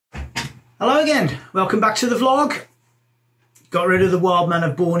Hello again, welcome back to the vlog. Got rid of the wild man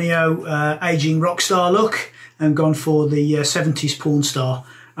of Borneo aging rock star look and gone for the 70s porn star.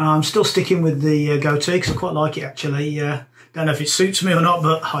 I'm still sticking with the goatee because I quite like it actually. Don't know if it suits me or not,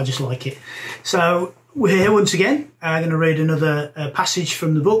 but I just like it. So we're here once again. I'm going to read another passage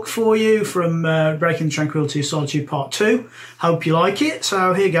from the book for you from Breaking the Tranquillity of Solitude Part 2. Hope you like it.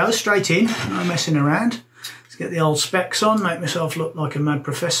 So here goes, straight in, no messing around. Let's get the old specs on, make myself look like a mad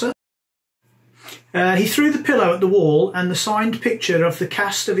professor. He threw the pillow at the wall and the signed picture of the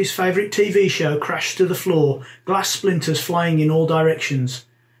cast of his favourite TV show crashed to the floor, glass splinters flying in all directions.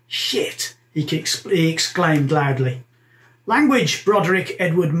 "Shit!" he exclaimed loudly. "Language, Broderick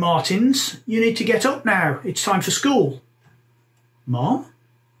Edward Martins. You need to get up now. It's time for school." "Mom?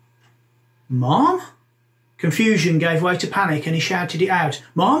 Mom?" Confusion gave way to panic and he shouted it out.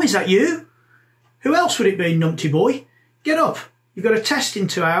 "Mom, is that you?" "Who else would it be, numpty boy? Get up. You've got a test in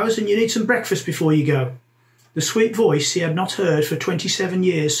 2 hours and you need some breakfast before you go." The sweet voice he had not heard for 27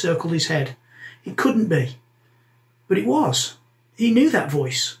 years circled his head. It couldn't be. But it was. He knew that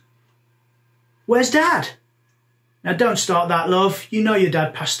voice. "Where's Dad?" "Now don't start that, love. You know your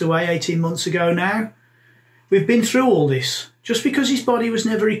dad passed away 18 months ago now. We've been through all this. Just because his body was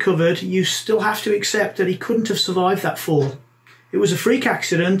never recovered, you still have to accept that he couldn't have survived that fall. It was a freak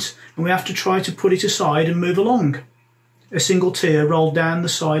accident and we have to try to put it aside and move along." A single tear rolled down the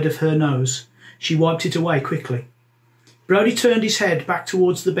side of her nose. She wiped it away quickly. Brody turned his head back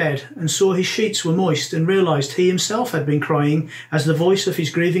towards the bed and saw his sheets were moist and realised he himself had been crying as the voice of his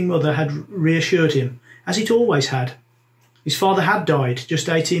grieving mother had reassured him, as it always had. His father had died just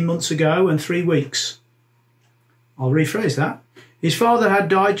 18 months ago and 3 weeks. I'll rephrase that. His father had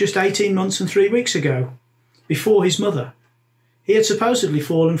died just 18 months and 3 weeks ago, before his mother. He had supposedly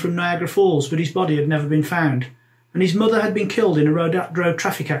fallen from Niagara Falls, but his body had never been found. And his mother had been killed in a road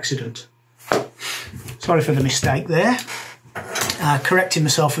traffic accident. Sorry for the mistake there. Correcting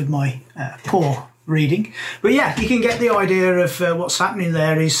myself with my poor reading. But yeah, you can get the idea of what's happening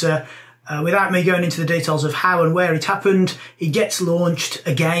there is, without me going into the details of how and where it happened, he gets launched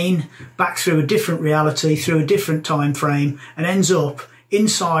again, back through a different reality, through a different time frame, and ends up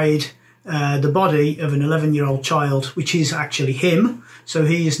inside the body of an 11-year-old child, which is actually him. So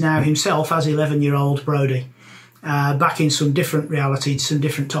he is now himself as 11-year-old Brody. Back in some different reality, some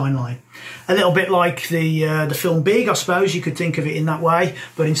different timeline. A little bit like the film Big, I suppose you could think of it in that way,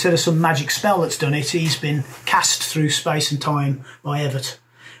 but instead of some magic spell that's done it, he's been cast through space and time by Everett.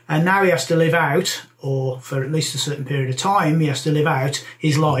 And now he has to live out, or for at least a certain period of time, he has to live out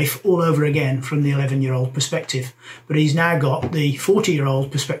his life all over again from the 11-year-old perspective. But he's now got the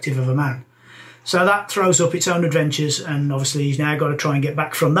 40-year-old perspective of a man. So that throws up its own adventures, and obviously he's now got to try and get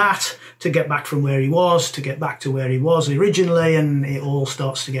back from that, to get back from where he was, to get back to where he was originally, and it all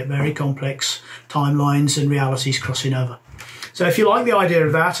starts to get very complex timelines and realities crossing over. So if you like the idea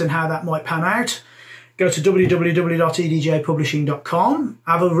of that and how that might pan out, go to www.edjpublishing.com,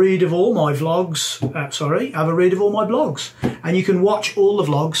 have a read of all my vlogs, have a read of all my blogs, and you can watch all the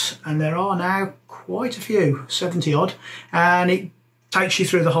vlogs, and there are now quite a few, 70 odd, and it takes you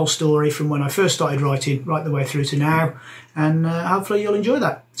through the whole story from when I first started writing right the way through to now, and hopefully you'll enjoy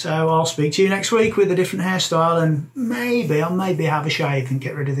that. So I'll speak to you next week with a different hairstyle, and maybe I'll have a shave and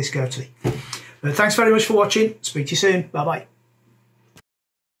get rid of this goatee. But thanks very much for watching. Speak to you soon. Bye bye.